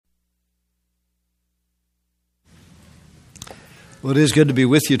Well, it is good to be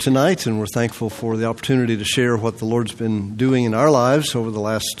with you tonight, and we're thankful for the opportunity to share what the Lord's been doing in our lives over the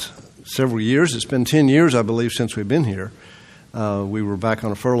last several years. It's been 10 years, I believe, since we've been here. We were back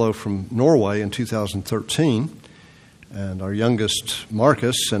on a furlough from Norway in 2013, and our youngest,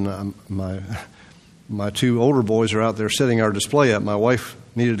 Marcus, and my two older boys are out there setting our display up. My wife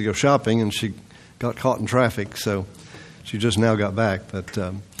needed to go shopping, and she got caught in traffic, so she just now got back, but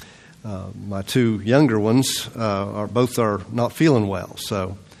my two younger ones are not feeling well,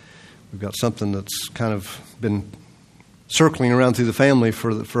 so we've got something that's kind of been circling around through the family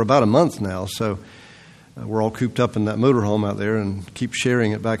for about a month now. So we're all cooped up in that motorhome out there and keep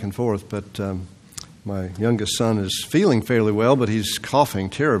sharing it back and forth. But my youngest son is feeling fairly well, but he's coughing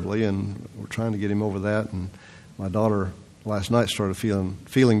terribly, and we're trying to get him over that. And my daughter last night started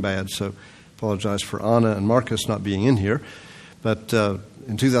feeling bad, so apologize for Anna and Marcus not being in here. But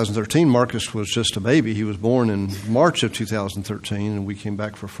in 2013, Marcus was just a baby. He was born in March of 2013, and we came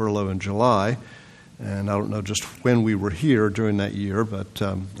back for furlough in July. And I don't know just when we were here during that year, but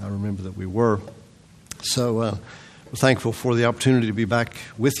I remember that we were. So we're thankful for the opportunity to be back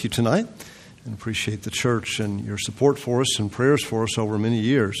with you tonight, and appreciate the church and your support for us and prayers for us over many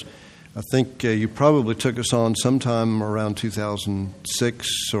years. I think you probably took us on sometime around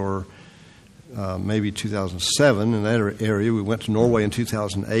 2006 or maybe 2007, in that area. We went to Norway in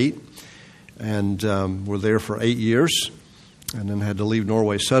 2008, and were there for 8 years, and then had to leave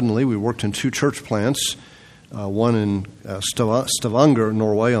Norway suddenly. We worked in two church plants, one in Stavanger,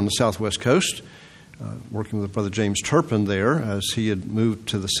 Norway, on the southwest coast, working with Brother James Turpin there, as he had moved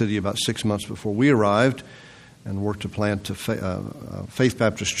to the city about 6 months before we arrived, and worked to plant a Faith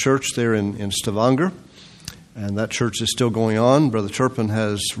Baptist Church there in Stavanger. And that church is still going on. Brother Turpin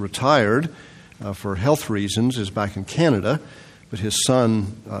has retired for health reasons, is back in Canada, but his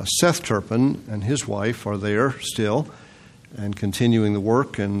son, Seth Turpin, and his wife are there still and continuing the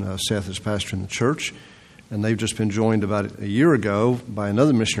work, and Seth is pastoring the church. And they've just been joined about a year ago by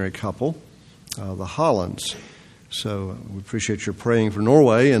another missionary couple, the Hollands. So we appreciate your praying for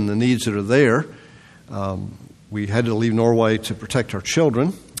Norway and the needs that are there. We had to leave Norway to protect our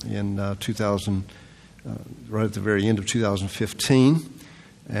children in right at the very end of 2015.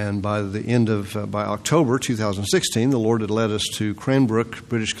 And by October 2016, the Lord had led us to Cranbrook,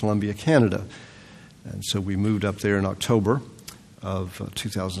 British Columbia, Canada. And so we moved up there in October of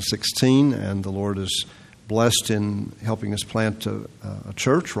 2016, and the Lord is blessed in helping us plant a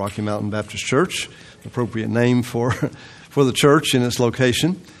church, Rocky Mountain Baptist Church, appropriate name for the church in its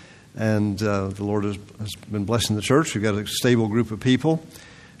location. And the Lord has been blessing the church. We've got a stable group of people,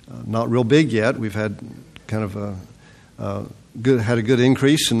 not real big yet. We've had kind of had a good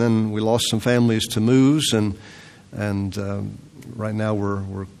increase, and then we lost some families to moves, and right now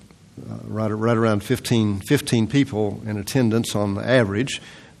we're right around 15 people in attendance on the average.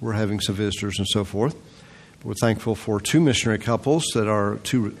 We're having some visitors and so forth. We're thankful for two missionary couples that are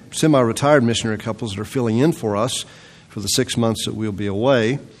two semi-retired missionary couples that are filling in for us for the 6 months that we'll be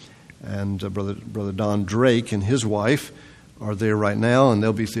away. And Brother Don Drake and his wife are there right now, and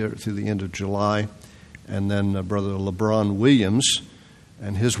they'll be there through the end of July. And then Brother LeBron Williams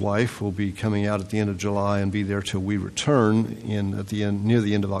and his wife will be coming out at the end of July and be there till we return near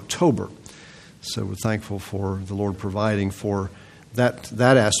the end of October. So we're thankful for the Lord providing for that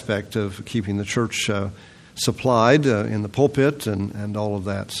aspect of keeping the church supplied in the pulpit and all of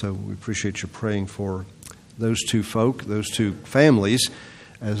that. So we appreciate you praying for those two families,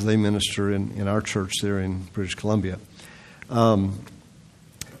 as they minister in our church there in British Columbia.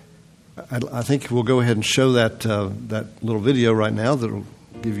 I think we'll go ahead and show that little video right now that will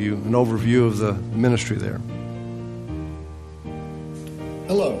give you an overview of the ministry there.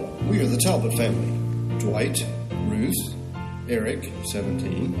 Hello, we are the Talbot family. Dwight, Ruth, Eric,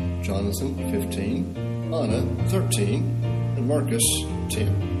 17, Jonathan, 15, Anna, 13, and Marcus, 10,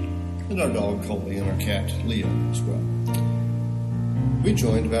 and our dog Colby and our cat Leah as well. We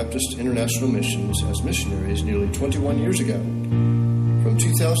joined Baptist International Missions as missionaries nearly 21 years ago. From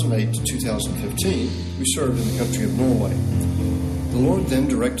 2008 to 2015, we served in the country of Norway. The Lord then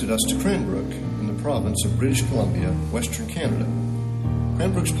directed us to Cranbrook in the province of British Columbia, Western Canada.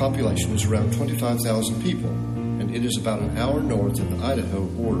 Cranbrook's population is around 25,000 people, and it is about an hour north of the Idaho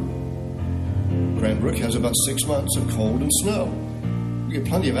border. Cranbrook has about 6 months of cold and snow. We get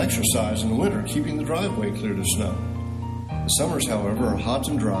plenty of exercise in the winter, keeping the driveway cleared of snow. The summers, however, are hot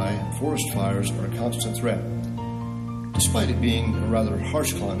and dry, and forest fires are a constant threat. Despite it being a rather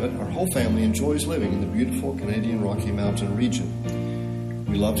harsh climate, our whole family enjoys living in the beautiful Canadian Rocky Mountain region.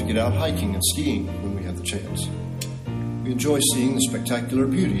 We love to get out hiking and skiing when we have the chance. We enjoy seeing the spectacular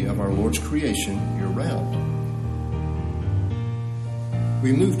beauty of our Lord's creation year-round.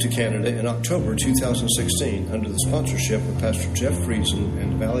 We moved to Canada in October 2016 under the sponsorship of Pastor Jeff Friesen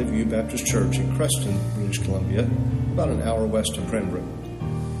and Valley View Baptist Church in Creston, British Columbia, about an hour west of Cranbrook.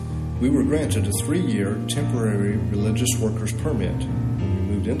 We were granted a 3-year temporary religious workers permit when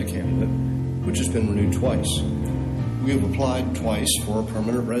we moved into Canada, which has been renewed twice. We have applied twice for a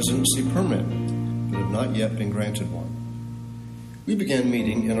permanent residency permit, but have not yet been granted one. We began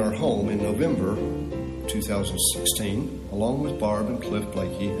meeting in our home in November 2016, along with Barb and Cliff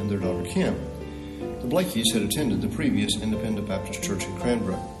Blakey and their daughter Kim. The Blakeys had attended the previous Independent Baptist Church in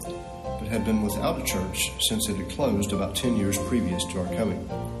Cranbrook, but had been without a church since it had closed about 10 years previous to our coming.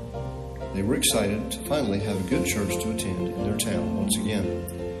 They were excited to finally have a good church to attend in their town once again.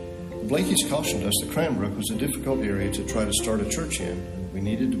 The Blakeys cautioned us that Cranbrook was a difficult area to try to start a church in, and we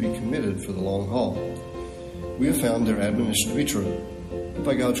needed to be committed for the long haul. We have found their admonition to be true. But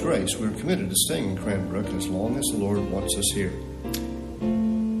by God's grace, we are committed to staying in Cranbrook as long as the Lord wants us here.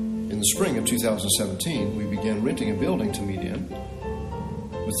 In the spring of 2017, we began renting a building to meet in.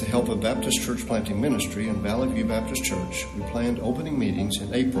 With the help of Baptist Church Planting Ministry and Valley View Baptist Church, we planned opening meetings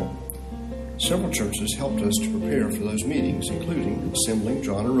in April. Several churches helped us to prepare for those meetings, including assembling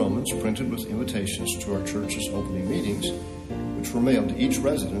John and Romans printed with invitations to our church's opening meetings, which were mailed to each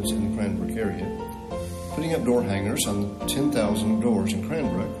residence in the Cranbrook area, putting up door hangers on the 10,000 doors in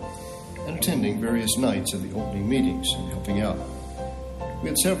Cranbrook, and attending various nights of the opening meetings and helping out. We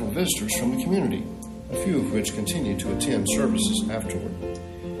had several visitors from the community, a few of which continued to attend services afterward.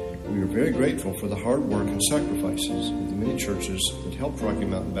 We are very grateful for the hard work and sacrifices of the many churches that helped Rocky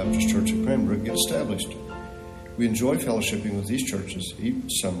Mountain Baptist Church in Cranbrook get established. We enjoy fellowshipping with these churches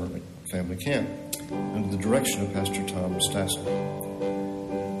each summer at family camp, under the direction of Pastor Tom Stassel.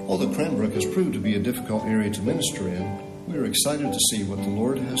 Although Cranbrook has proved to be a difficult area to minister in, we are excited to see what the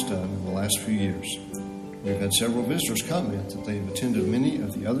Lord has done in the last few years. We have had several visitors comment that they have attended many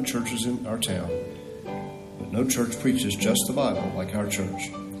of the other churches in our town, but no church preaches just the Bible like our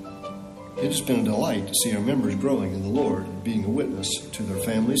church. It has been a delight to see our members growing in the Lord and being a witness to their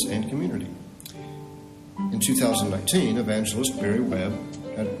families and community. In 2019, evangelist Barry Webb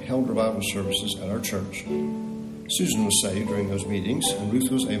had held revival services at our church. Susan was saved during those meetings, and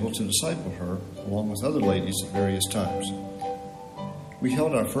Ruth was able to disciple her, along with other ladies at various times. We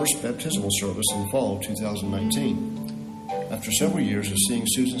held our first baptismal service in the fall of 2019. After several years of seeing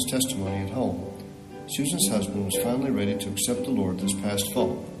Susan's testimony at home, Susan's husband was finally ready to accept the Lord this past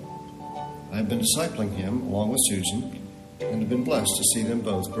fall. I have been discipling him along with Susan, and have been blessed to see them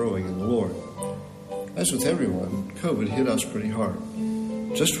both growing in the Lord. As with everyone, COVID hit us pretty hard.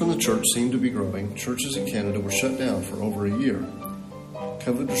 Just when the church seemed to be growing, churches in Canada were shut down for over a year.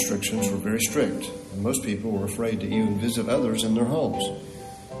 COVID restrictions were very strict, and most people were afraid to even visit others in their homes.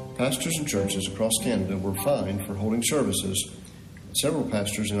 Pastors and churches across Canada were fined for holding services, and several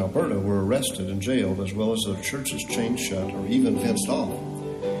pastors in Alberta were arrested and jailed, as well as their churches chained shut or even fenced off.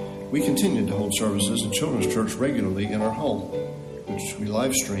 We continued to hold services at Children's Church regularly in our home, which we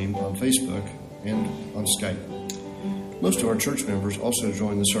live streamed on Facebook and on Skype. Most of our church members also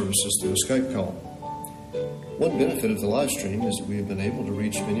joined the services through a Skype call. One benefit of the live stream is that we have been able to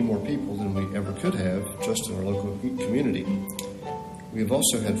reach many more people than we ever could have just in our local community. We have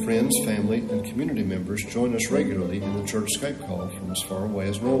also had friends, family, and community members join us regularly in the church Skype call from as far away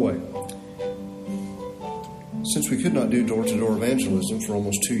as Norway. Since we could not do door-to-door evangelism for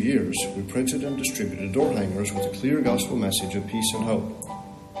almost 2 years, we printed and distributed door hangers with a clear gospel message of peace and hope.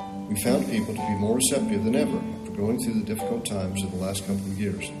 We found people to be more receptive than ever after going through the difficult times of the last couple of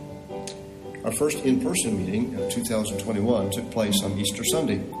years. Our first in-person meeting of 2021 took place on Easter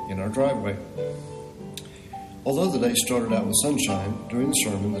Sunday in our driveway. Although the day started out with sunshine, during the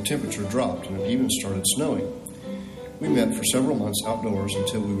sermon the temperature dropped and it even started snowing. We met for several months outdoors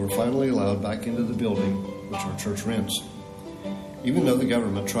until we were finally allowed back into the building which our church rents. Even though the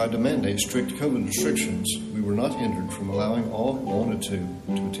government tried to mandate strict COVID restrictions, we were not hindered from allowing all who wanted to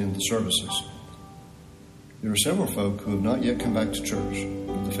attend the services. There are several folk who have not yet come back to church,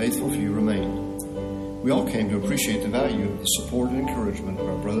 but the faithful few remained. We all came to appreciate the value of the support and encouragement of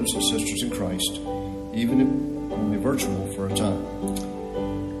our brothers and sisters in Christ, even if only virtual for a time.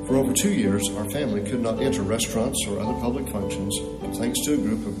 For over 2 years, our family could not enter restaurants or other public functions, but thanks to a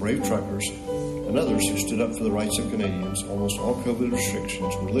group of brave truckers and others who stood up for the rights of Canadians, almost all COVID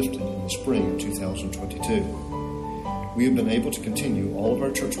restrictions were lifted in the spring of 2022. We have been able to continue all of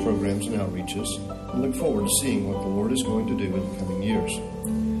our church programs and outreaches and look forward to seeing what the Lord is going to do in the coming years.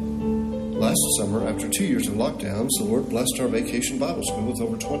 Last summer, after 2 years of lockdowns, the Lord blessed our Vacation Bible School with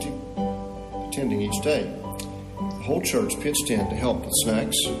over 20 attending each day. The whole church pitched in to help with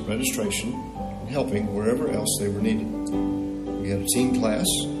snacks, registration, and helping wherever else they were needed. We had a teen class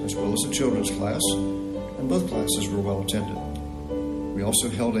as well as a children's class, and both classes were well attended. We also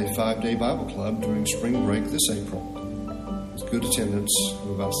held a 5-day Bible club during spring break this April, with good attendance of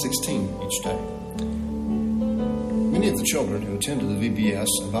about 16 each day. Many of the children who attended the VBS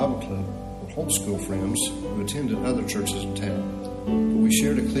and Bible club were homeschool friends who attended other churches in town, but we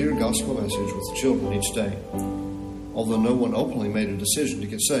shared a clear gospel message with the children each day. Although no one openly made a decision to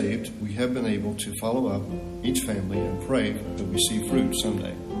get saved, we have been able to follow up each family and pray that we see fruit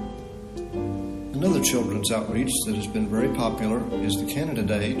someday. Another children's outreach that has been very popular is the Canada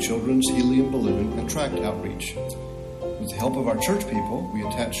Day Children's Helium Balloon and Tract Outreach. With the help of our church people, we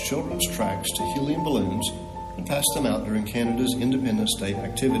attach children's tracts to helium balloons and pass them out during Canada's Independence Day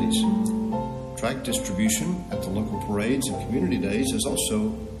activities. Tract distribution at the local parades and community days is also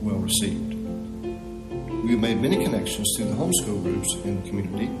well received. We have made many connections through the homeschool groups in the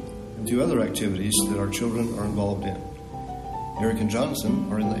community and through other activities that our children are involved in. Eric and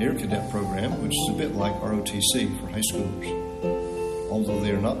Jonathan are in the Air Cadet program, which is a bit like ROTC for high schoolers. Although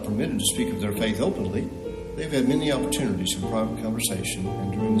they are not permitted to speak of their faith openly, they've had many opportunities in private conversation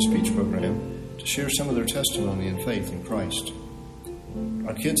and during the speech program to share some of their testimony and faith in Christ.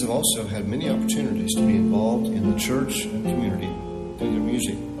 Our kids have also had many opportunities to be involved in the church and community through their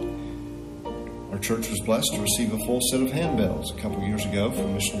music. Our church was blessed to receive a full set of handbells a couple years ago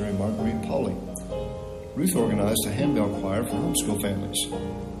from missionary Marguerite Pauley. Ruth organized a handbell choir for homeschool families.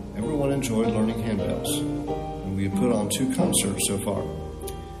 Everyone enjoyed learning handbells, and we have put on 2 concerts so far.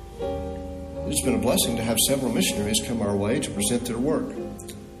 It has been a blessing to have several missionaries come our way to present their work.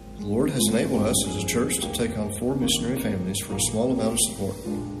 The Lord has enabled us as a church to take on 4 missionary families for a small amount of support,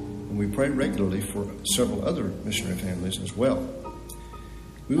 and we pray regularly for several other missionary families as well.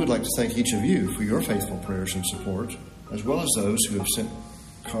 We would like to thank each of you for your faithful prayers and support, as well as those who have sent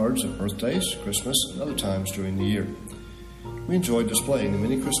cards at birthdays, Christmas, and other times during the year. We enjoy displaying the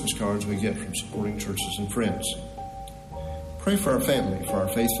many Christmas cards we get from supporting churches and friends. Pray for our family, for our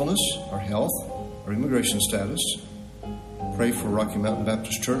faithfulness, our health, our immigration status. Pray for Rocky Mountain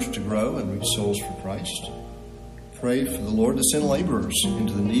Baptist Church to grow and reach souls for Christ. Pray for the Lord to send laborers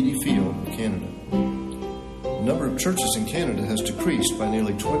into the needy field of Canada. The number of churches in Canada has decreased by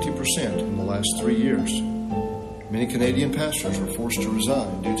nearly 20% in the last 3 years. Many Canadian pastors were forced to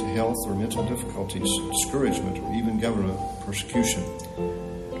resign due to health or mental difficulties, discouragement, or even government persecution.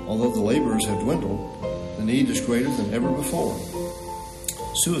 Although the laborers have dwindled, the need is greater than ever before.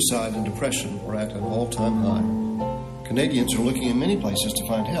 Suicide and depression are at an all-time high. Canadians are looking in many places to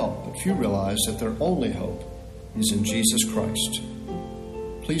find help, but few realize that their only hope is in Jesus Christ.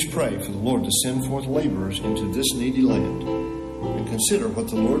 Please pray for the Lord to send forth laborers into this needy land, and consider what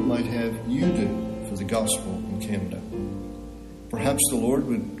the Lord might have you do for the gospel in Canada. Perhaps the Lord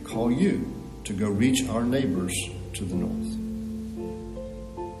would call you to go reach our neighbors to the north.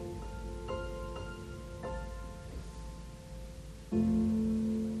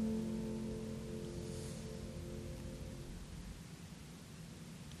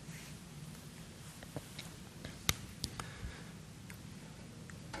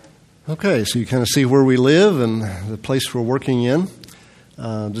 Okay, so you kind of see where we live and the place we're working in.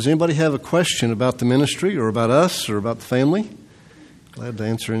 Does anybody have a question about the ministry or about us or about the family? Glad to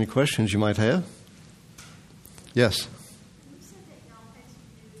answer any questions you might have. Yes? You said that y'all had to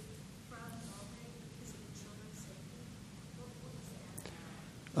do from Norway because of the children's safety. What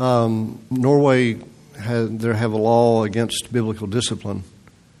was that? Norway have a law against biblical discipline,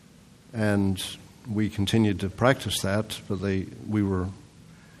 and we continued to practice that, but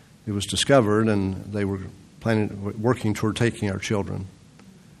it was discovered, and they were working toward taking our children.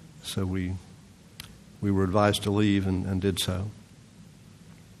 So we were advised to leave and did so.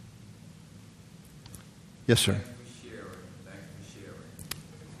 Yes, sir. Thanks for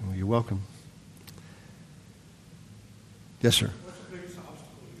sharing. Well, you're welcome. Yes, sir. What's the biggest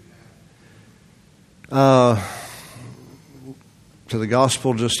obstacle you have? To the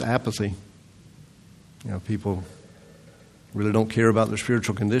gospel, just apathy. People really don't care about their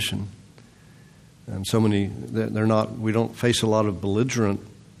spiritual condition. And so many, we don't face a lot of belligerent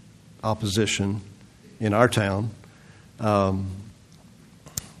opposition in our town. And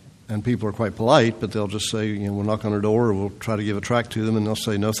people are quite polite, but they'll just say, we'll knock on their door, or we'll try to give a tract to them, and they'll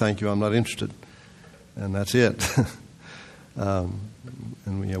say, no, thank you, I'm not interested. And that's it. And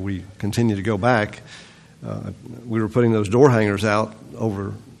we continue to go back. We were putting those door hangers out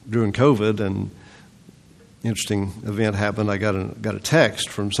over during COVID, and interesting event happened. I got a text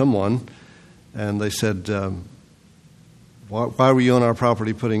from someone, and they said, why were you on our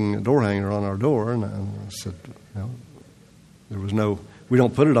property putting a door hanger on our door? And I said, there was no, we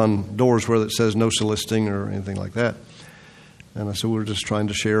don't put it on doors where it says no soliciting or anything like that. And I said, we're just trying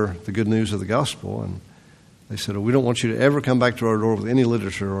to share the good news of the gospel. And they said, we don't want you to ever come back to our door with any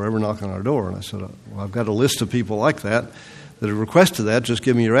literature or ever knock on our door. And I said, well, I've got a list of people like that have requested that. Just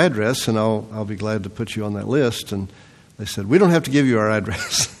give me your address, and I'll be glad to put you on that list. And they said, we don't have to give you our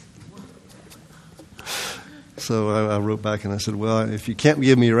address. So I wrote back and I said, well, if you can't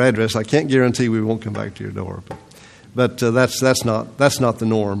give me your address, I can't guarantee we won't come back to your door. But that's not the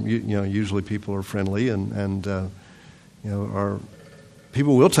norm. Usually people are friendly and our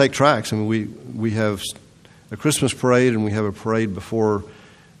people will take tracts. I mean, we have a Christmas parade and we have a parade before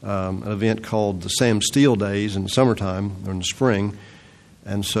an event called the Sam Steele Days in the summertime or in the spring,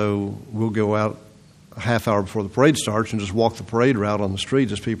 and so we'll go out a half hour before the parade starts and just walk the parade route on the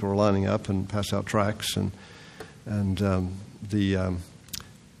street as people are lining up and pass out tracts and the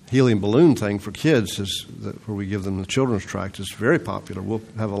helium balloon thing for kids is where we give them the children's tract is very popular. We'll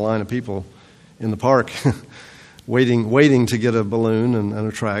have a line of people in the park waiting to get a balloon and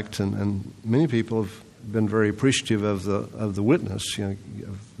a tract, and many people have been very appreciative of the witness, of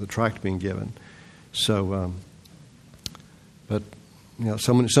the tract being given. So, but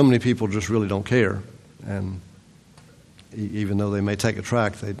so many people just really don't care, and even though they may take a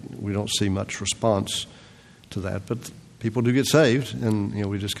tract, we don't see much response to that. But people do get saved, and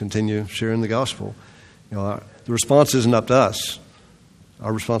we just continue sharing the gospel. The response isn't up to us.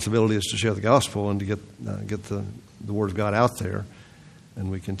 Our responsibility is to share the gospel and to get the word of God out there,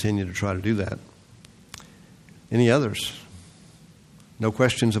 and we continue to try to do that. Any others? No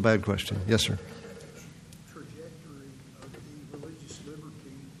questions, a bad question. Yes, sir. Trajectory of the religious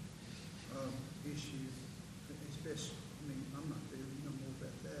liberty issue, especially, I'm not there, you know more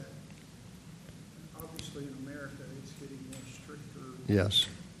about that. Obviously in America it's getting more stricter Yes.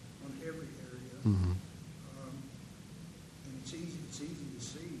 on every area. Mm-hmm. And it's easy to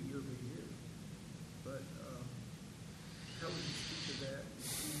see year by year. But how would you speak to that?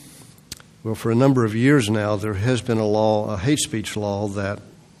 Well, for a number of years now, there has been a hate speech law that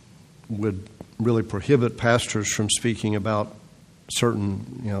would really prohibit pastors from speaking about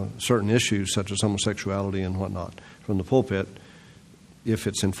certain issues such as homosexuality and whatnot from the pulpit if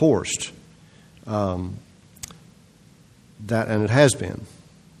it's enforced. And it has been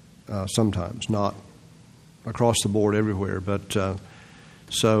sometimes, not across the board everywhere, but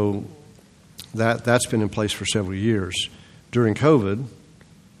so that's been in place for several years. During COVID,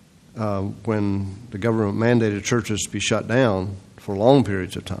 when the government mandated churches to be shut down for long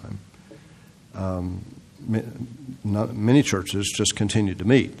periods of time, many churches just continued to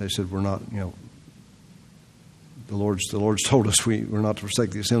meet. They said, "We're not, the Lord's told us we're not to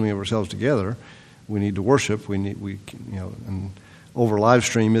forsake the assembling of ourselves together. We need to worship. And over live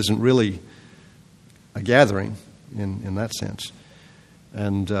stream isn't really a gathering in that sense."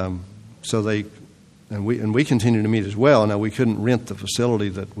 And so they. And we continue to meet as well. Now, we couldn't rent the facility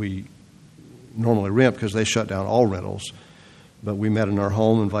that we normally rent because they shut down all rentals. But we met in our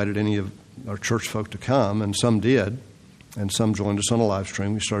home, invited any of our church folk to come, and some did, and some joined us on a live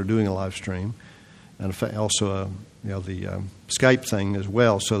stream. We started doing a live stream, and also the Skype thing as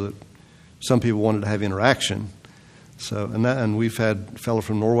well, so that some people wanted to have interaction. So and we've had a fellow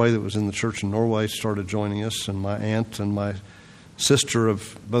from Norway that was in the church in Norway started joining us, and my aunt and my sister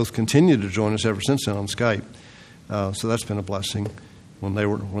have both continued to join us ever since then on Skype. So that's been a blessing when they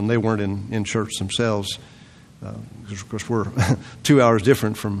weren't in church themselves. Because of course we're 2 hours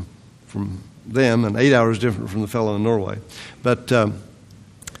different from them and 8 hours different from the fellow in Norway. But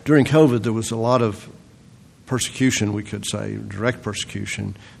during COVID there was a lot of persecution, we could say, direct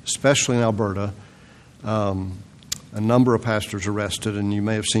persecution, especially in Alberta. A number of pastors arrested, and you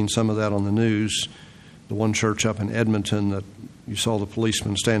may have seen some of that on the news. The one church up in Edmonton that you saw the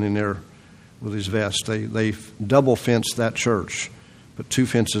policeman standing there with his vest. They double fenced that church, put 2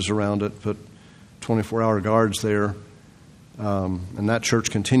 fences around it, put 24-hour guards there, and that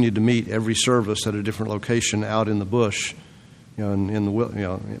church continued to meet every service at a different location out in the bush, out in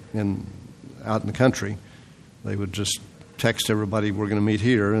the country. They would just text everybody, "We're going to meet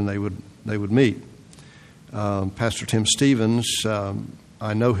here," and they would meet. Pastor Tim Stevens,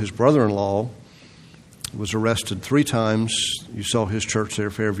 I know his brother-in-law was arrested 3 times. You saw his church there,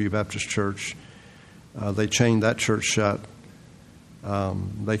 Fairview Baptist Church. They chained that church shut.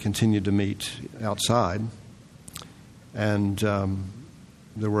 They continued to meet outside. And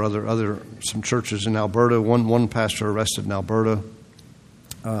there were some churches in Alberta. One pastor arrested in Alberta.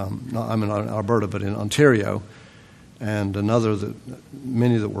 Not Alberta, but in Ontario. And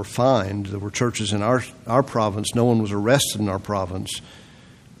many that were fined. There were churches in our province. No one was arrested in our province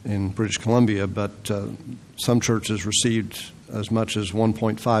in British Columbia, but some churches received as much as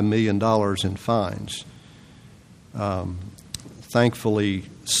 $1.5 million in fines. thankfully,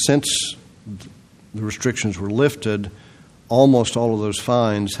 since the restrictions were lifted, almost all of those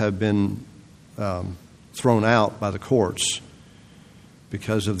fines have been thrown out by the courts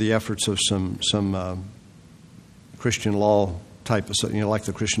because of the efforts of some Christian law type of, like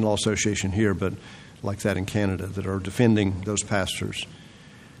the Christian Law Association here, but like that in Canada, that are defending those pastors.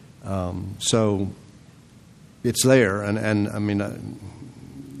 So it's there, and I mean,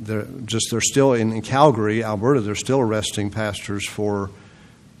 they're still in Calgary, Alberta. They're still arresting pastors for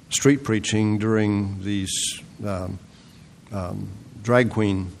street preaching during these drag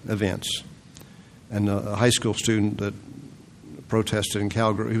queen events. And a high school student that protested in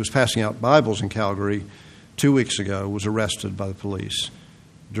Calgary, he was passing out Bibles in Calgary 2 weeks ago, was arrested by the police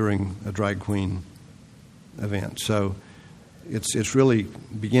during a drag queen event. So it's really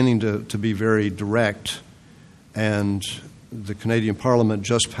beginning to be very direct. And the Canadian Parliament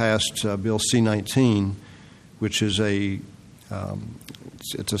just passed Bill C-19, which is it's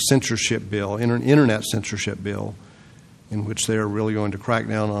a censorship bill, internet censorship bill, in which they are really going to crack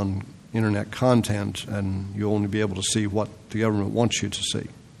down on internet content, and you'll only be able to see what the government wants you to see.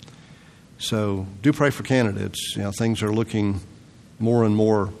 So do pray for Canada. Things are looking more and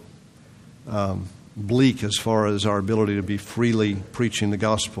more bleak as far as our ability to be freely preaching the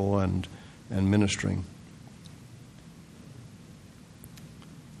gospel and ministering.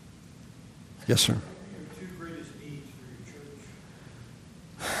 Yes, sir. What are your two greatest needs for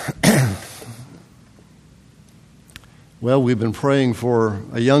your church? Well, we've been praying for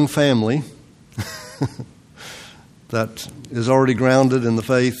a young family that is already grounded in the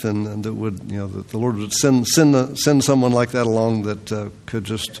faith, and that would, that the Lord would send someone like that along that could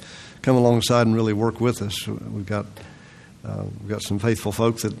just come alongside and really work with us. We've got some faithful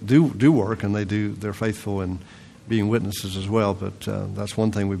folk that do work, and they're faithful in being witnesses as well. But that's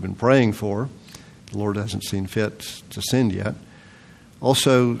one thing we've been praying for. The Lord hasn't seen fit to send yet.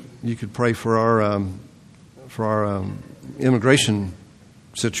 Also, you could pray for our immigration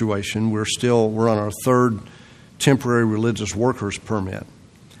situation. We're on our third temporary religious workers permit.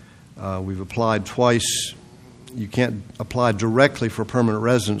 We've applied twice. You can't apply directly for permanent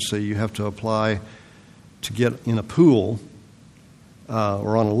residency. You have to apply to get in a pool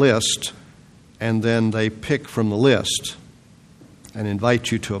or on a list, and then they pick from the list and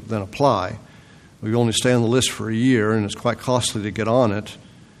invite you to then apply. We only stay on the list for a year, and it's quite costly to get on it.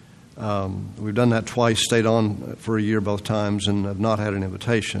 We've done that twice, stayed on for a year both times, and have not had an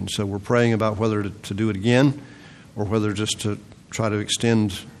invitation. So we're praying about whether to do it again or whether just to try to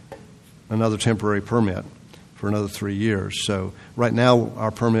extend another temporary permit for another 3 years. So right now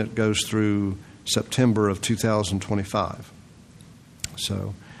our permit goes through September of 2025.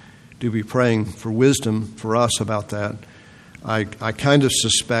 So do be praying for wisdom for us about that. I kind of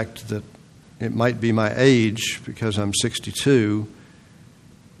suspect that it might be my age, because I'm 62.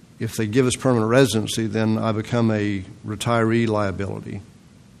 If they give us permanent residency, then I become a retiree liability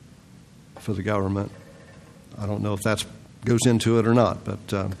for the government. I don't know if that goes into it or not,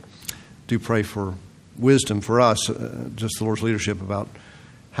 but do pray for wisdom for us, just the Lord's leadership about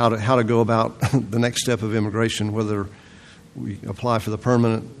how to go about the next step of immigration, whether we apply for the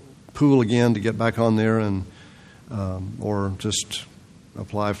permanent pool again to get back on there, and or just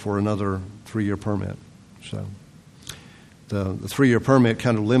apply for another 3-year permit. So the 3-year permit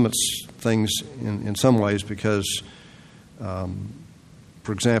kind of limits things in some ways, because,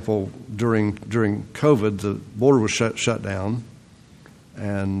 for example, during COVID, the border was shut down,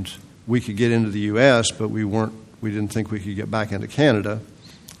 and we could get into the U.S., but we didn't think we could get back into Canada,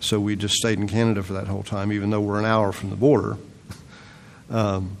 so we just stayed in Canada for that whole time, even though we're an hour from the border.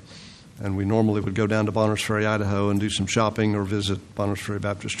 And we normally would go down to Bonners Ferry, Idaho, and do some shopping or visit Bonners Ferry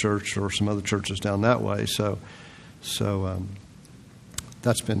Baptist Church or some other churches down that way. So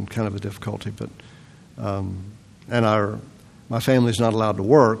that's been kind of a difficulty. But my family's not allowed to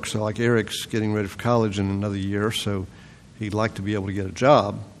work. So like Eric's getting ready for college in another year, so he'd like to be able to get a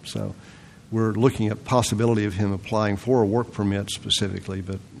job. So we're looking at possibility of him applying for a work permit specifically,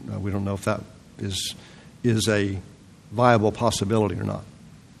 but we don't know if that is a viable possibility or not.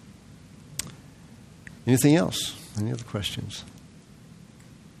 Anything else? Any other questions?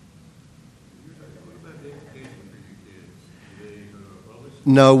 What about the education for your kids? Do they go to a public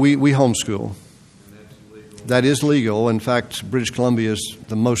school? No, we homeschool. And that's illegal? That is legal. In fact, British Columbia is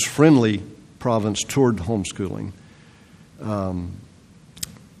the most friendly province toward homeschooling.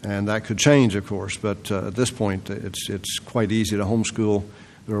 And that could change, of course, but at this point it's quite easy to homeschool.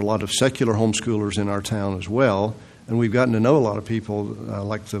 There are a lot of secular homeschoolers in our town as well, and we've gotten to know a lot of people,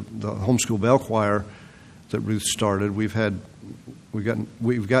 like the homeschool bell choir that Ruth started. We've gotten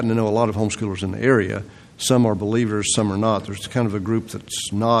to know a lot of homeschoolers in the area, some are believers, some are not. There's kind of a group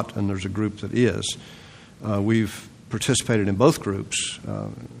that's not, and there's a group that is. We've participated in both groups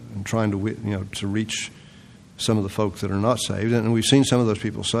in trying to reach some of the folk that are not saved, and we've seen some of those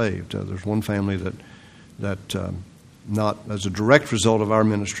people saved. There's one family that not as a direct result of our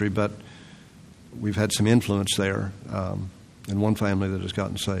ministry, but we've had some influence there, and one family that has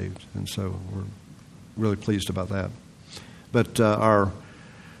gotten saved, and so we're really pleased about that. But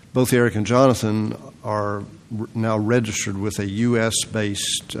both Eric and Jonathan are now registered with a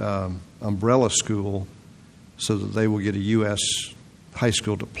U.S.-based umbrella school so that they will get a U.S. high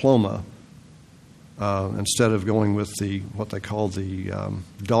school diploma instead of going with what they call the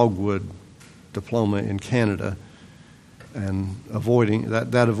Dogwood diploma in Canada, and avoiding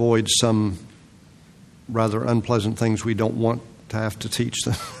that avoids some rather unpleasant things we don't want to have to teach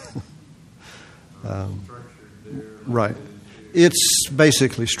them. Right. It's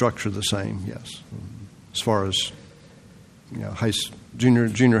basically structured the same, yes, as far as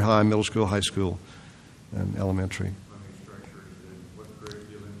junior high, middle school, high school, and elementary.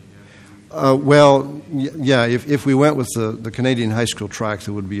 If we went with the Canadian high school track,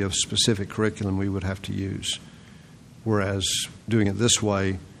 there would be a specific curriculum we would have to use, whereas doing it this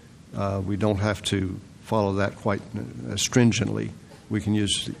way, we don't have to follow that quite as stringently. We can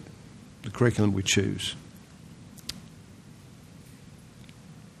use the curriculum we choose.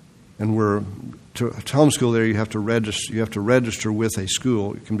 And to homeschool there, you have to register. You have to register with a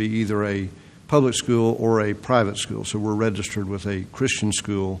school. It can be either a public school or a private school. So we're registered with a Christian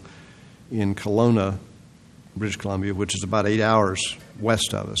school in Kelowna, British Columbia, which is about 8 hours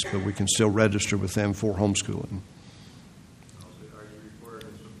west of us, but we can still register with them for homeschooling. Are you required to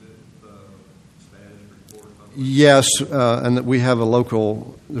submit status reports? Yes, and that we have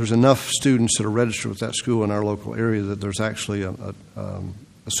there's enough students that are registered with that school in our local area that there's actually a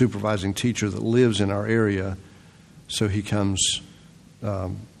supervising teacher that lives in our area, so he comes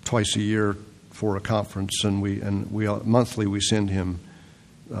twice a year for a conference, and we monthly we send him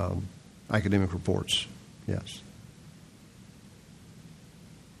academic reports. Yes,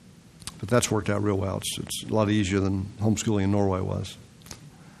 but that's worked out real well. It's a lot easier than homeschooling in Norway was.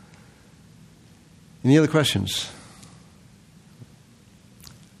 Any other questions?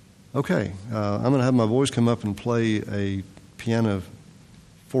 Okay, I'm going to have my boys come up and play a piano,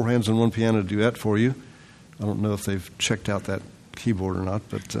 4 hands on one piano duet for you. I don't know if they've checked out that keyboard or not,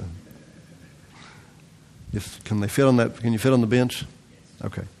 but can they fit on that? Can you fit on the bench?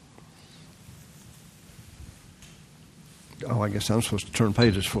 Okay. Oh, I guess I'm supposed to turn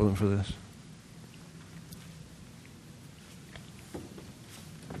pages for them for this.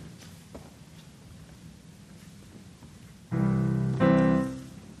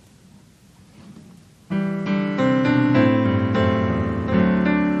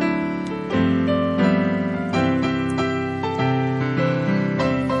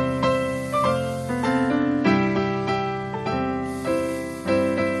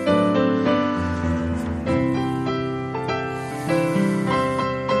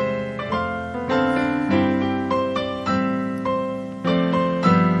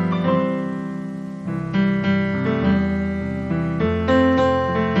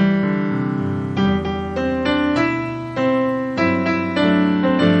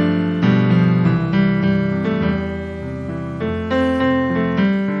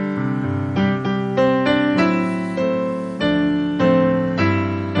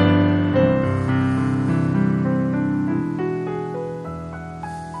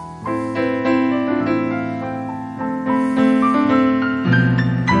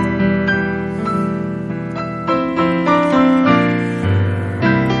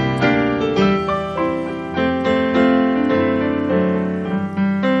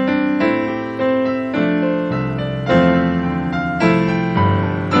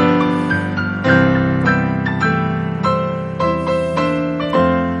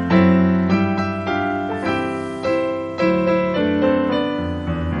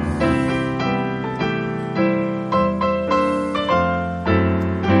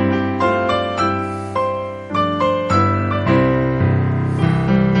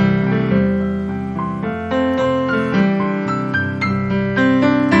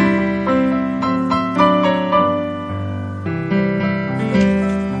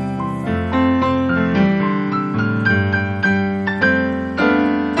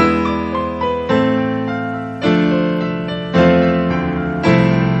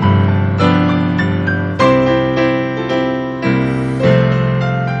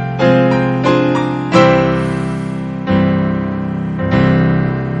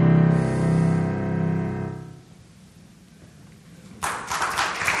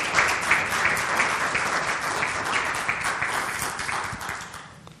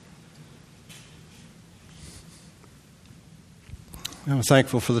 I'm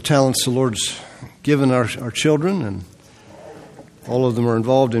thankful for the talents the Lord's given our children, and all of them are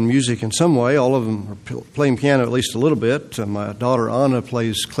involved in music in some way. All of them are playing piano at least a little bit. My daughter Anna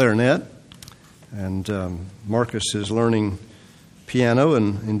plays clarinet, and Marcus is learning piano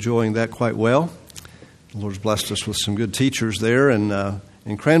and enjoying that quite well. The Lord's blessed us with some good teachers there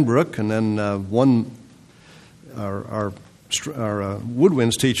in Cranbrook, and then our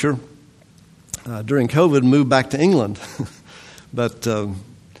woodwinds teacher during COVID moved back to England. But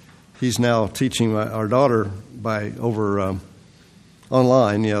he's now teaching our daughter over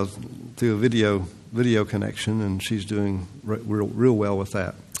online, through a video connection, and she's doing real well with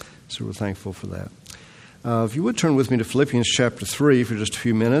that. So we're thankful for that. If you would turn with me to Philippians chapter 3 for just a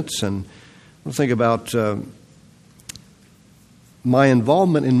few minutes, and we'll think about my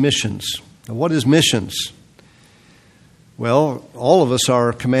involvement in missions. Now, what is missions? Well, all of us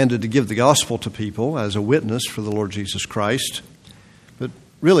are commanded to give the gospel to people as a witness for the Lord Jesus Christ. But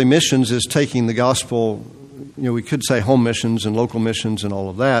really, missions is taking the gospel. We could say home missions and local missions and all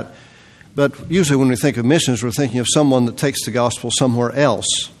of that. But usually when we think of missions, we're thinking of someone that takes the gospel somewhere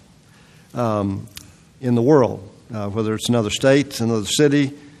else in the world, whether it's another state, another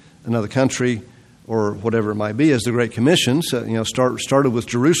city, another country, or whatever it might be. As the Great Commission started with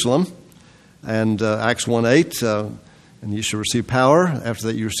Jerusalem, and Acts 1:8, and you shall receive power.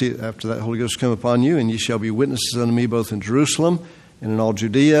 After that Holy Ghost come upon you, and ye shall be witnesses unto me both in Jerusalem and in all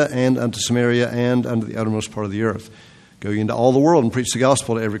Judea and unto Samaria and unto the uttermost part of the earth. Go ye into all the world and preach the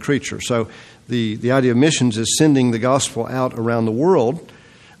gospel to every creature. So the idea of missions is sending the gospel out around the world.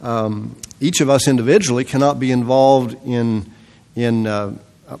 Each of us individually cannot be involved in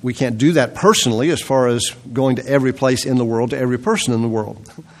we can't do that personally as far as going to every place in the world, to every person in the world.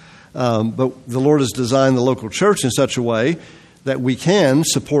 But the Lord has designed the local church in such a way that we can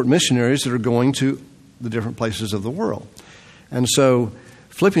support missionaries that are going to the different places of the world. And so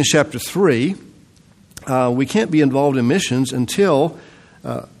Philippians chapter 3, we can't be involved in missions until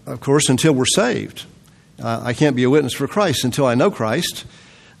we're saved. I can't be a witness for Christ until I know Christ.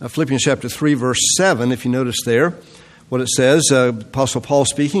 Philippians chapter 3, verse 7, if you notice there, what it says, Apostle Paul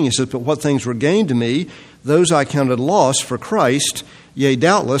speaking, he says, "But what things were gained to me, those I counted loss for Christ, yea,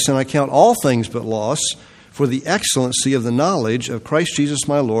 doubtless, and I count all things but loss, for the excellency of the knowledge of Christ Jesus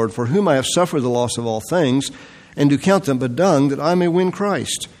my Lord, for whom I have suffered the loss of all things, and do count them but dung, that I may win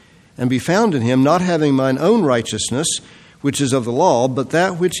Christ, and be found in him, not having mine own righteousness, which is of the law, but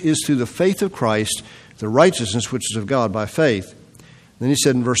that which is through the faith of Christ, the righteousness which is of God by faith." Then he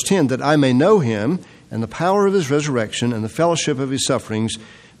said in verse 10, "That I may know him, and the power of his resurrection, and the fellowship of his sufferings,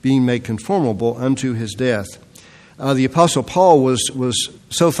 being made conformable unto his death." The Apostle Paul was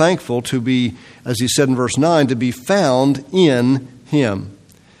so thankful to be, as he said in verse 9, to be found in him.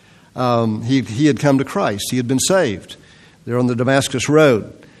 He had come to Christ. He had been saved. They're on the Damascus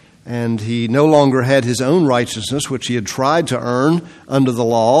Road. And he no longer had his own righteousness, which he had tried to earn under the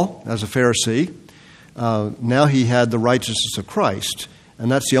law as a Pharisee. Now he had the righteousness of Christ.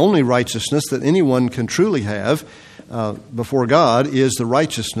 And that's the only righteousness that anyone can truly have before God, is the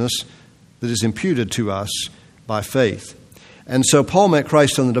righteousness that is imputed to us by faith. And so Paul met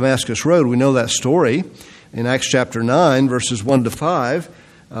Christ on the Damascus Road. We know that story. In Acts chapter 9, verses 1 to 5,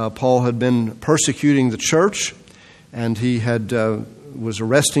 Paul had been persecuting the church, and he was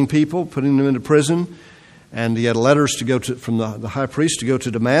arresting people, putting them into prison, and he had letters to go from the high priest to go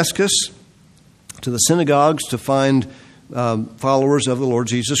to Damascus, to the synagogues, to find followers of the Lord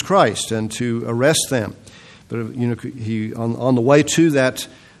Jesus Christ and to arrest them. But he on the way to that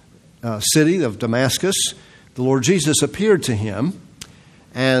city of Damascus, the Lord Jesus appeared to him,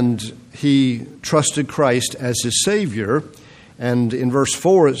 and he trusted Christ as his Savior. And in verse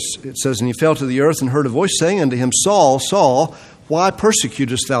 4 it says, "And he fell to the earth and heard a voice saying unto him, Saul, Saul, why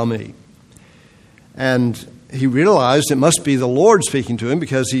persecutest thou me?" And he realized it must be the Lord speaking to him,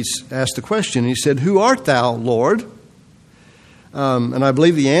 because he's asked the question. He said, "Who art thou, Lord?" And I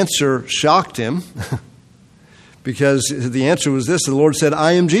believe the answer shocked him, because the answer was this. The Lord said,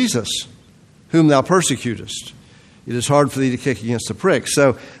 "I am Jesus, whom thou persecutest. It is hard for thee to kick against the pricks."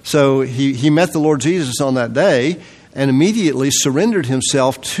 So he met the Lord Jesus on that day and immediately surrendered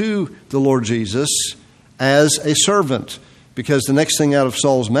himself to the Lord Jesus as a servant, because the next thing out of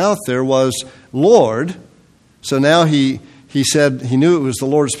Saul's mouth there was, "Lord." So now he said he knew it was the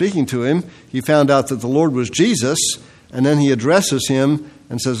Lord speaking to him. He found out that the Lord was Jesus, and then he addresses him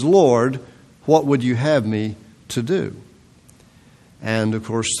and says, "Lord, what would you have me to do?" And of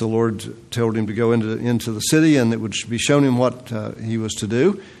course the Lord told him to go into the city, and it would be shown him what he was to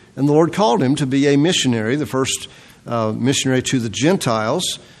do. And the Lord called him to be a missionary, the first missionary to the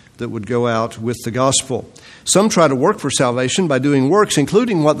Gentiles, that would go out with the gospel. Some try to work for salvation by doing works,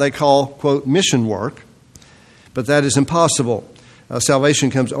 including what they call, quote, mission work, but that is impossible.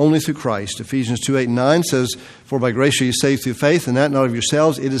 Salvation comes only through Christ. Ephesians 2:8-9 says, "For by grace are you saved through faith, and that not of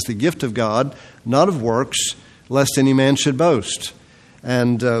yourselves. It is the gift of God, not of works, lest any man should boast."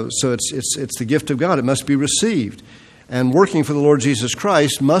 And so it's the gift of God. It must be received. And working for the Lord Jesus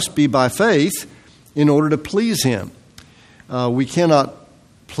Christ must be by faith in order to please Him. We cannot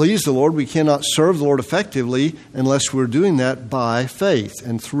please the Lord, we cannot serve the Lord effectively unless we're doing that by faith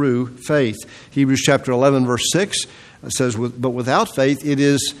and through faith. Hebrews chapter 11, verse 6 says, "But without faith it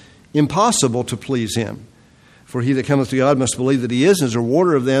is impossible to please Him. For he that cometh to God must believe that He is, and is a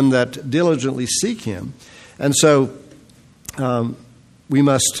rewarder of them that diligently seek Him." And so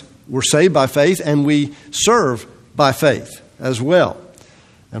we're saved by faith, and we serve by faith as well.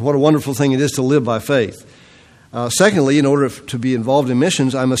 And what a wonderful thing it is to live by faith. Secondly, in order to be involved in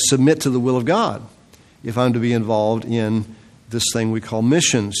missions, I must submit to the will of God if I'm to be involved in this thing we call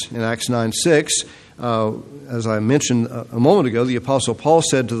missions. In Acts 9:6, as I mentioned a moment ago, the Apostle Paul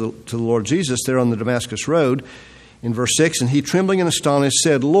said to the Lord Jesus there on the Damascus Road in verse 6, "And he, trembling and astonished,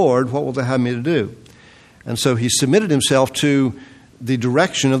 said, Lord, what wilt thou have me to do?" And so he submitted himself to the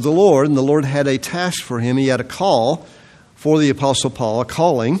direction of the Lord, and the Lord had a task for him. He had a call for the Apostle Paul, a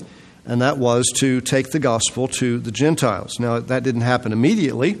calling, and that was to take the gospel to the Gentiles. Now, that didn't happen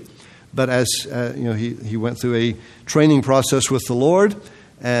immediately, but as he went through a training process with the Lord,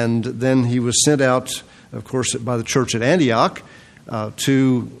 and then he was sent out, of course, by the church at Antioch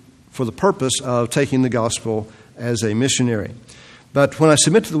for the purpose of taking the gospel as a missionary. But when I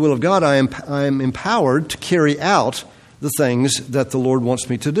submit to the will of God, I am empowered to carry out the things that the Lord wants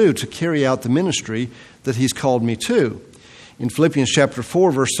me to do, to carry out the ministry that He's called me to. In Philippians chapter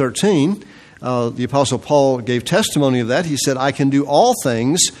 4, verse 13, the Apostle Paul gave testimony of that. He said, "I can do all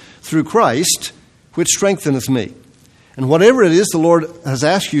things through Christ, which strengtheneth me." And whatever it is the Lord has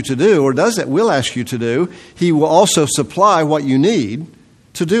asked you to do, or will ask you to do, He will also supply what you need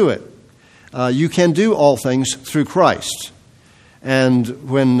to do it. You can do all things through Christ. And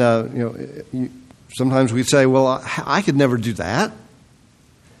when sometimes we say, "Well, I could never do that."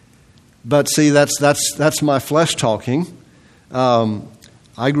 But see, that's my flesh talking.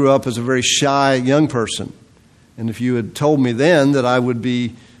 I grew up as a very shy young person. And if you had told me then that I would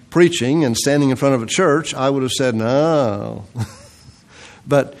be preaching and standing in front of a church, I would have said, no.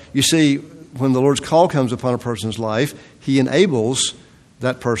 But you see, when the Lord's call comes upon a person's life, He enables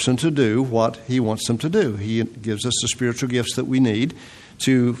that person to do what He wants them to do. He gives us the spiritual gifts that we need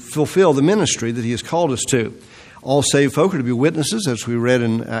to fulfill the ministry that He has called us to. All saved folk are to be witnesses, as we read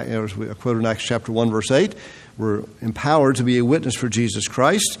as we quoted in Acts chapter 1, verse 8. We're empowered to be a witness for Jesus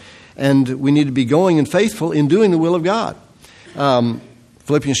Christ, and we need to be going and faithful in doing the will of God.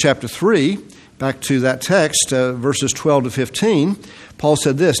 Philippians chapter 3, back to that text, verses 12 to 15, Paul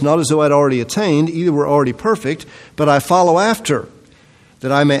said this, "Not as though I'd already attained, either were already perfect, but I follow after,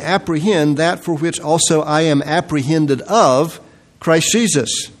 that I may apprehend that for which also I am apprehended of Christ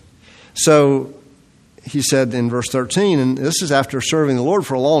Jesus." So he said in verse 13, and this is after serving the Lord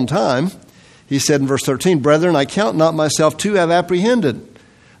for a long time, he said in verse 13, "Brethren, I count not myself to have apprehended,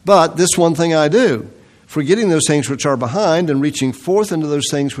 but this one thing I do, forgetting those things which are behind and reaching forth into those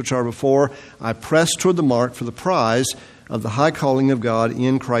things which are before, I press toward the mark for the prize of the high calling of God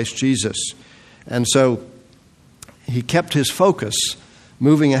in Christ Jesus." And so he kept his focus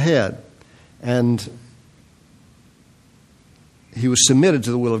moving ahead, and he was submitted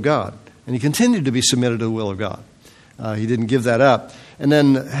to the will of God. And he continued to be submitted to the will of God. He didn't give that up. And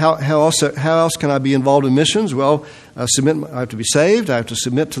then how else can I be involved in missions? Well, I have to be saved. I have to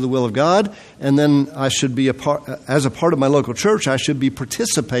submit to the will of God. And then I should be as a part of my local church, I should be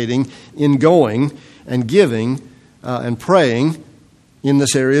participating in going and giving and praying in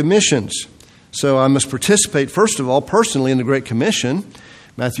this area of missions. So I must participate, first of all, personally in the Great Commission,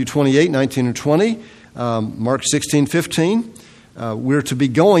 Matthew 28, 19 and 20, Mark 16, 15. We're to be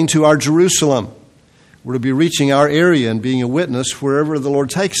going to our Jerusalem. We're to be reaching our area and being a witness wherever the Lord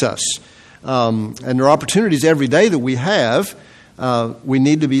takes us. And there are opportunities every day that we have. We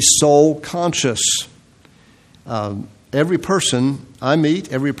need to be soul conscious. Every person I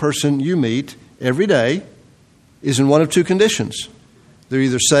meet, every person you meet, every day is in one of two conditions. They're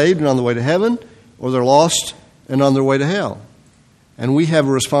either saved and on the way to heaven, or they're lost and on their way to hell. And we have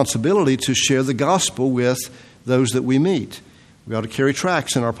a responsibility to share the gospel with those that we meet. We ought to carry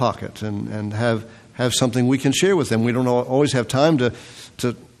tracts in our pocket and have something we can share with them. We don't always have time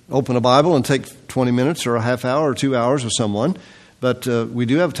to open a Bible and take 20 minutes or a half hour or 2 hours with someone, but we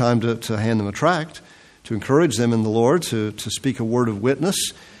do have time to hand them a tract, to encourage them in the Lord, to speak a word of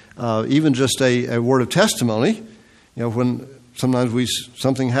witness. even just a word of testimony. You know, when sometimes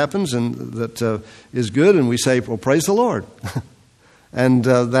something happens and that is good, and we say, "Well, praise the Lord," and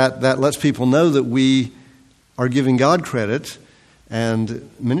that lets people know that we are giving God credit. And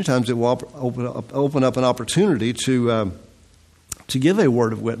many times it will open up an opportunity to give a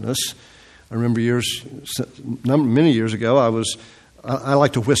word of witness. I remember many years ago, I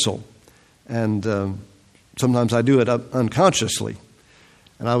like to whistle, and sometimes I do it unconsciously.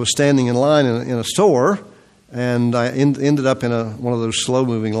 And I was standing in line in a store, and I ended up in one of those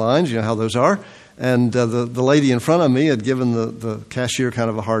slow-moving lines. You know how those are. And the lady in front of me had given the cashier kind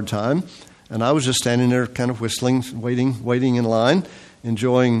of a hard time. And I was just standing there kind of whistling, waiting in line,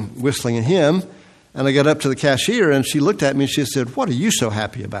 enjoying whistling a hymn. And I got up to the cashier, and she looked at me, and she said, "What are you so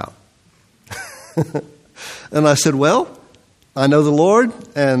happy about?" And I said, "Well, I know the Lord,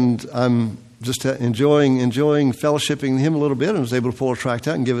 and I'm just enjoying fellowshipping Him a little bit," and was able to pull a tract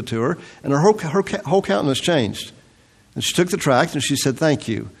out and give it to her. And her whole countenance changed. And she took the tract, and she said, "Thank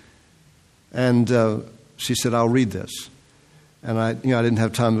you." And she said, "I'll read this." And I didn't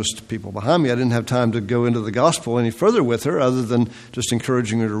have time. There was people behind me. I didn't have time to go into the gospel any further with her, other than just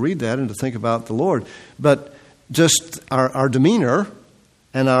encouraging her to read that and to think about the Lord. But just our demeanor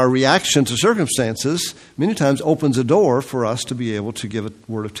and our reaction to circumstances many times opens a door for us to be able to give a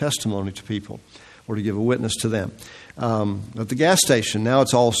word of testimony to people, or to give a witness to them. At the gas station, now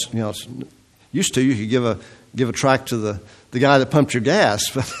it's all, it's used to, you could give a tract to the guy that pumped your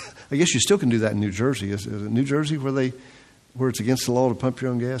gas, but I guess you still can do that in New Jersey. Is it New Jersey where it's against the law to pump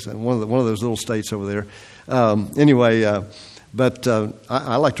your own gas? One of those little states over there. But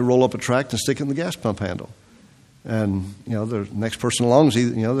I like to roll up a tract and stick it in the gas pump handle. And, the next person along,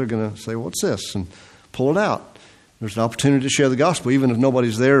 they're going to say, "What's this?" and pull it out. There's an opportunity to share the gospel, even if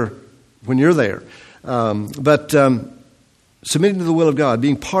nobody's there when you're there. But submitting to the will of God,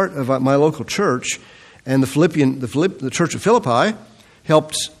 being part of my local church, and the church of Philippi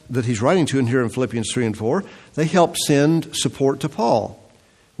helped, that he's writing to in here in Philippians 3 and 4, they helped send support to Paul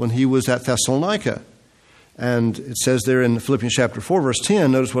when he was at Thessalonica. And it says there in Philippians chapter 4, verse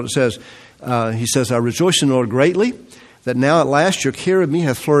 10, notice what it says. He says, "I rejoice in the Lord greatly, that now at last your care of me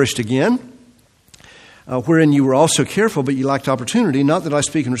hath flourished again, wherein you were also careful, but ye lacked opportunity. Not that I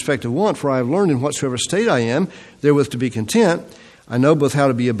speak in respect of want, for I have learned in whatsoever state I am, therewith to be content. I know both how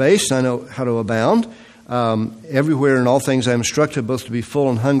to be abased, and I know how to abound. Everywhere in all things I am instructed both to be full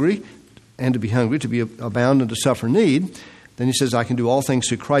and hungry, and to be hungry, to be abound and to suffer need." Then he says, "I can do all things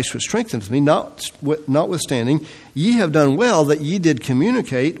through Christ which strengthens me. Notwithstanding, ye have done well that ye did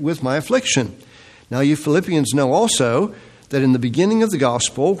communicate with my affliction. Now you Philippians know also that in the beginning of the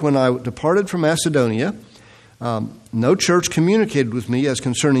gospel, when I departed from Macedonia, no church communicated with me as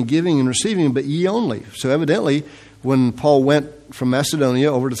concerning giving and receiving, but ye only." So evidently, when Paul went from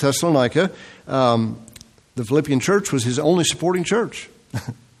Macedonia over to Thessalonica, the Philippian church was his only supporting church.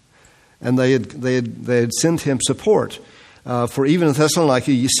 And they had sent him support. "For even in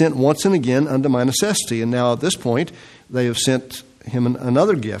Thessalonica ye sent once and again unto my necessity." And now at this point, they have sent him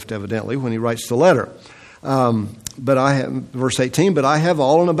another gift, evidently, when he writes the letter. But I have, verse 18, "But I have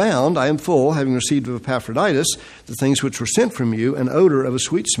all and abound, I am full, having received of Epaphroditus the things which were sent from you, an odor of a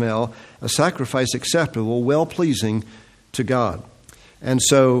sweet smell, a sacrifice acceptable, well-pleasing to God." And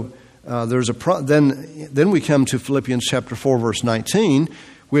so then we come to Philippians chapter 4, verse 19,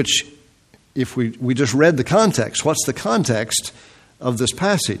 which, if we just read the context, what's the context of this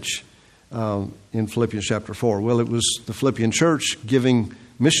passage in Philippians chapter 4? Well, it was the Philippian church giving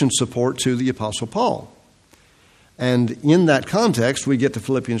mission support to the Apostle Paul. And in that context, we get to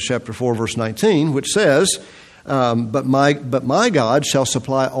Philippians chapter 4, verse 19, which says, but my God shall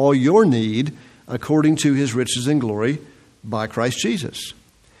supply all your need according to his riches and glory by Christ Jesus.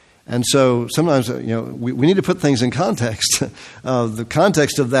 And so sometimes we need to put things in context. The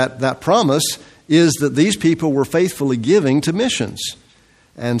context of that promise is that these people were faithfully giving to missions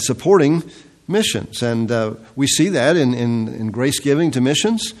and supporting missions. And we see that in grace giving to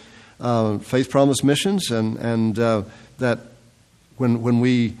missions, faith promise missions, and that when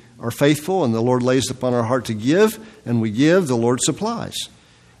we are faithful and the Lord lays upon our heart to give, and we give, the Lord supplies.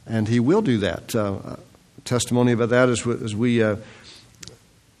 And he will do that. Testimony about that is as we...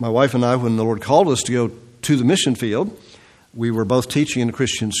 My wife and I, when the Lord called us to go to the mission field, we were both teaching in a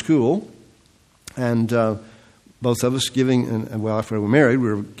Christian school, and both of us giving, and well, after we were married,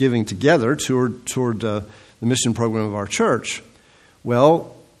 we were giving together toward the mission program of our church.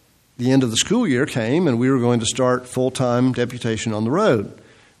 Well, the end of the school year came, and we were going to start full-time deputation on the road.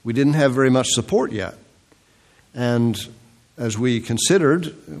 We didn't have very much support yet. And as we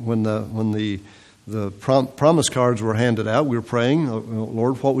considered, when the the promise cards were handed out, we were praying,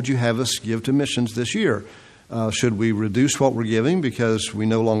 Lord, what would you have us give to missions this year? Should we reduce what we're giving because we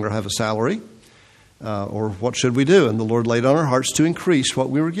no longer have a salary? Or what should we do? And the Lord laid on our hearts to increase what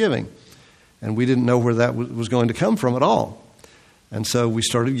we were giving. And we didn't know where that was going to come from at all. And so we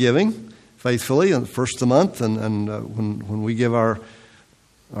started giving faithfully on the first of the month. And when we give our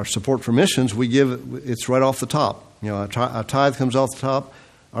support for missions, we give it's right off the top. Our tithe comes off the top.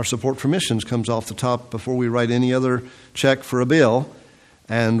 Our support for missions comes off the top before we write any other check for a bill.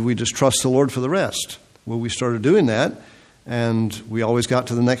 And we just trust the Lord for the rest. Well, we started doing that. And we always got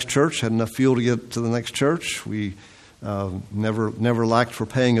to the next church, had enough fuel to get to the next church. We never lacked for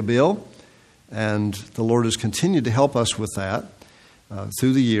paying a bill. And the Lord has continued to help us with that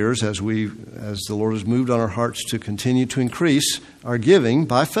through the years as the Lord has moved on our hearts to continue to increase our giving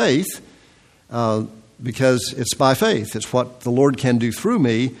by faith, because it's by faith. It's what the Lord can do through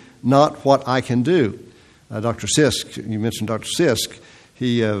me, not what I can do. Dr. Sisk, you mentioned Dr. Sisk.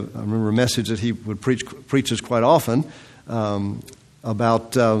 I remember a message that he would preaches quite often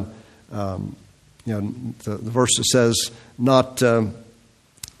about the verse that says, not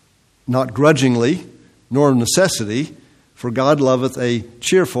grudgingly, nor of necessity, for God loveth a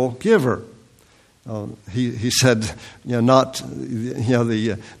cheerful giver. He said, not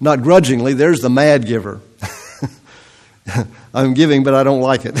grudgingly. There's the mad giver. I'm giving, but I don't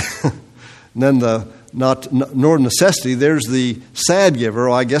like it. And then nor necessity. There's the sad giver.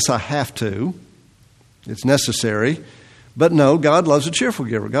 I guess I have to. It's necessary. But no, God loves a cheerful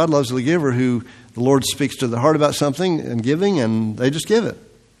giver. God loves the giver who the Lord speaks to the heart about something and giving, and they just give it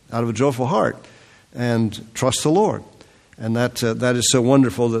out of a joyful heart and trust the Lord. And that is so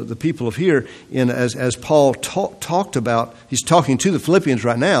wonderful that the people of here, as Paul talked about, he's talking to the Philippians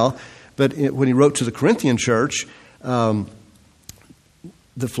right now, but when he wrote to the Corinthian church, the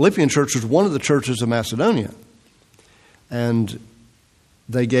Philippian church was one of the churches of Macedonia. And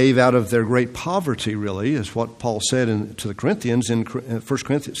they gave out of their great poverty, really, is what Paul said to the Corinthians in 2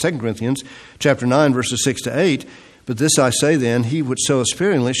 Corinthians chapter 9, verses 6 to 8. But this I say then, he which soweth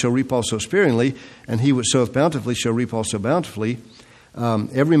sparingly shall reap also sparingly, and he which soweth bountifully shall reap also bountifully.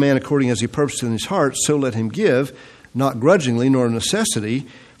 Every man according as he purposeth in his heart, so let him give, not grudgingly nor of necessity,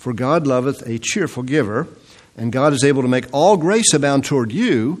 for God loveth a cheerful giver. And God is able to make all grace abound toward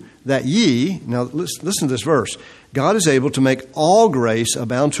you, that ye, now listen to this verse, God is able to make all grace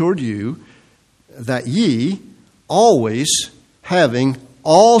abound toward you, that ye, always having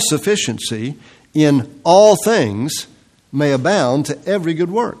all sufficiency in all things, may abound to every good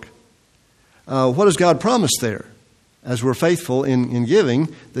work. What does God promise there? As we're faithful in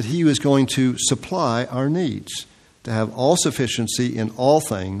giving, that He is going to supply our needs, to have all sufficiency in all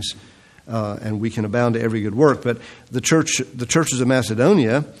things, and we can abound to every good work. But the churches of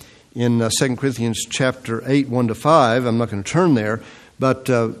Macedonia, in 2 Corinthians chapter 8, 1 to 5, I'm not going to turn there, but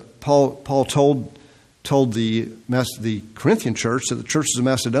Paul told the Corinthian church that the churches of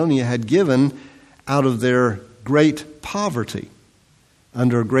Macedonia had given out of their great poverty,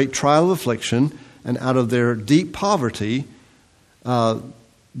 under a great trial of affliction, and out of their deep poverty.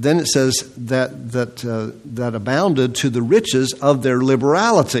 Then it says that abounded to the riches of their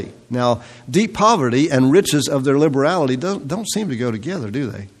liberality. Now, deep poverty and riches of their liberality don't seem to go together, do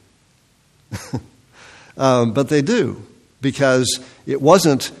they? But they do, because it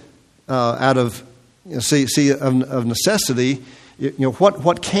wasn't out of of necessity.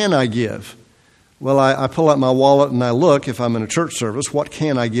 What can I give? Well, I pull out my wallet and I look, if I'm in a church service, what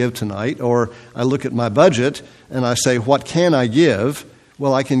can I give tonight? Or I look at my budget and I say, what can I give?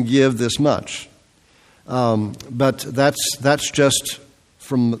 Well, I can give this much. But that's just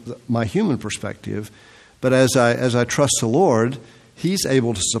from my human perspective. But as I trust the Lord, He's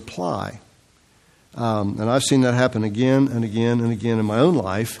able to supply. And I've seen that happen again and again and again in my own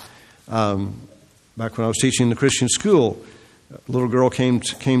life. Back when I was teaching in the Christian school, a little girl came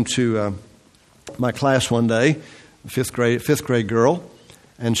to my class one day, a fifth grade girl,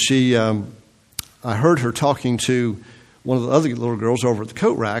 and I heard her talking to one of the other little girls over at the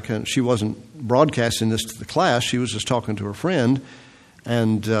coat rack, and she wasn't broadcasting this to the class. She was just talking to her friend,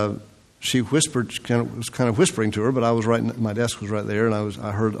 and she whispered, was kind of whispering to her, but I was my desk was right there, and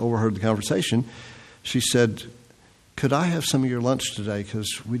I overheard the conversation. She said, "Could I have some of your lunch today?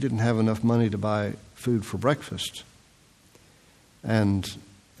 Because we didn't have enough money to buy food for breakfast." And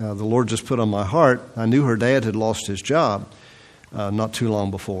the Lord just put on my heart. I knew her dad had lost his job not too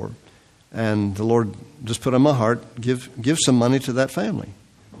long before, and the Lord just put on my heart, give some money to that family.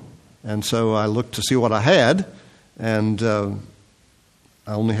 And so I looked to see what I had, and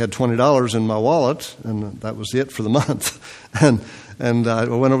I only had $20 in my wallet, and that was it for the month. And I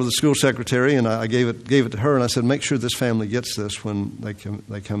went over to the school secretary, and I gave it to her, and I said, make sure this family gets this when they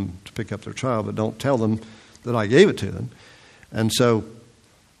come to pick up their child, but don't tell them that I gave it to them. And so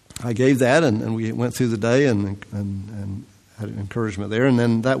I gave that, and we went through the day and had an encouragement there. And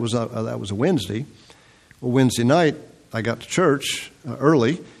then that was a Wednesday. Well, Wednesday night, I got to church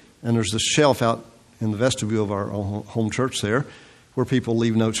early, and there's this shelf out in the vestibule of our home church there where people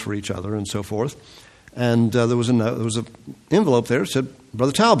leave notes for each other and so forth. And there was an envelope there that said,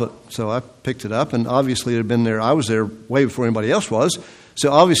 Brother Talbot. So I picked it up, and obviously it had been there. I was there way before anybody else was. So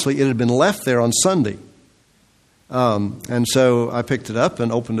obviously it had been left there on Sunday. And so I picked it up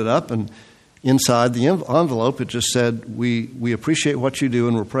and opened it up, and inside the envelope it just said, we appreciate what you do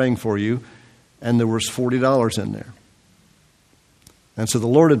and we're praying for you. And there was $40 in there. And so the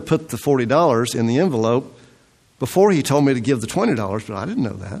Lord had put the $40 in the envelope before He told me to give the $20, but I didn't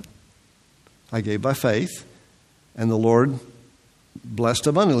know that. I gave by faith, and the Lord blessed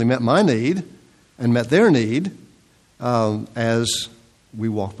abundantly, met my need and met their need as we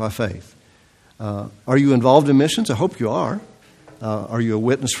walk by faith. Are you involved in missions? I hope you are. Are you a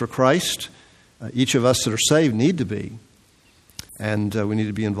witness for Christ? Each of us that are saved need to be. And we need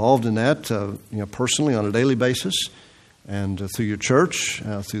to be involved in that personally on a daily basis, and through your church,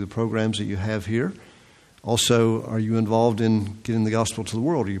 through the programs that you have here. Also, are you involved in getting the gospel to the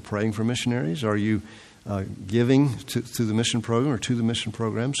world? Are you praying for missionaries? Are you giving through the mission program or to the mission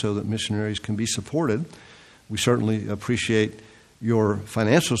program so that missionaries can be supported? We certainly appreciate your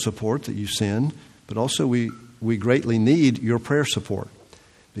financial support that you send, but also we greatly need your prayer support,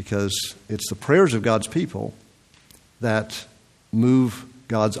 because it's the prayers of God's people that move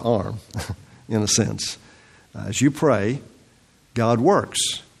God's arm, in a sense. As you pray, God works.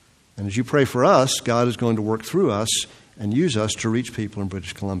 And as you pray for us, God is going to work through us and use us to reach people in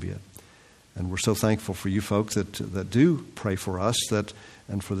British Columbia. And we're so thankful for you folks that do pray for us,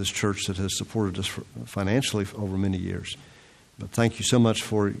 and for this church that has supported us financially over many years. But thank you so much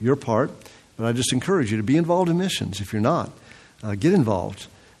for your part. But I just encourage you to be involved in missions. If you're not, get involved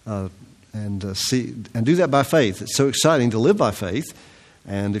and do that by faith. It's so exciting to live by faith.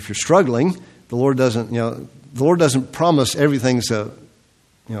 And if you're struggling, the Lord doesn't promise everything's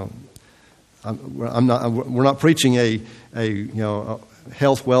we're not preaching a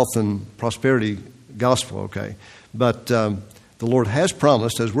health, wealth, and prosperity gospel, okay? But the Lord has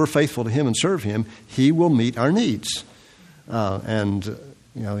promised, as we're faithful to Him and serve Him, He will meet our needs, and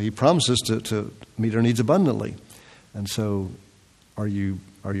He promises to meet our needs abundantly. And so, are your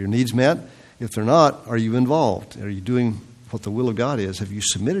needs met? If they're not, are you involved? Are you doing what the will of God is? Have you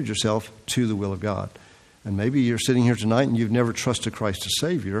submitted yourself to the will of God? And maybe you're sitting here tonight and you've never trusted Christ as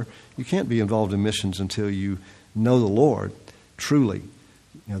Savior. You can't be involved in missions until you know the Lord truly.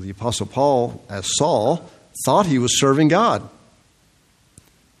 The Apostle Paul, as Saul, thought he was serving God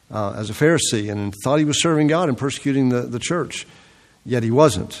as a Pharisee, and thought he was serving God and persecuting the church. Yet he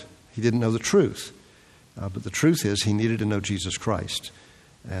wasn't. He didn't know the truth. But the truth is he needed to know Jesus Christ.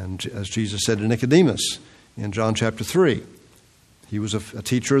 And as Jesus said to Nicodemus in John chapter 3, he was a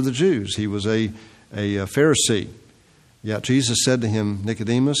teacher of the Jews. He was a Pharisee. Yet Jesus said to him,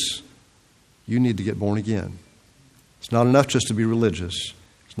 Nicodemus, you need to get born again. It's not enough just to be religious.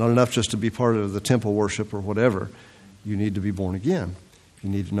 It's not enough just to be part of the temple worship or whatever. You need to be born again. You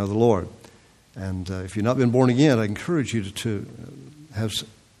need to know the Lord. And if you've not been born again, I encourage you to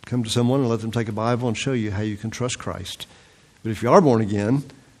come to someone and let them take a Bible and show you how you can trust Christ. But if you are born again,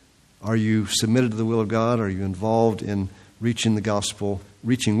 are you submitted to the will of God? Are you involved in reaching with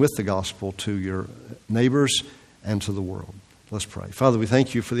the gospel to your neighbors and to the world? Let's pray. Father, we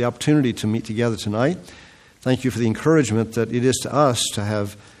thank you for the opportunity to meet together tonight. Thank you for the encouragement that it is to us to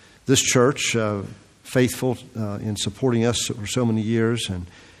have this church faithful in supporting us for so many years.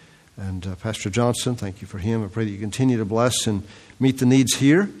 And Pastor Johnson, thank you for him. I pray that you continue to bless and meet the needs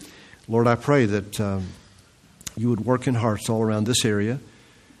here. Lord, I pray that you would work in hearts all around this area.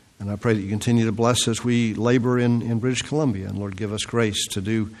 And I pray that you continue to bless as we labor in British Columbia. And Lord, give us grace to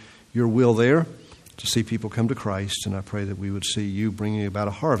do your will there, to see people come to Christ. And I pray that we would see you bringing about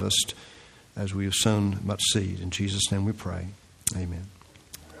a harvest as we have sown much seed. In Jesus' name we pray. Amen.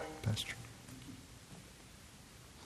 Pastor.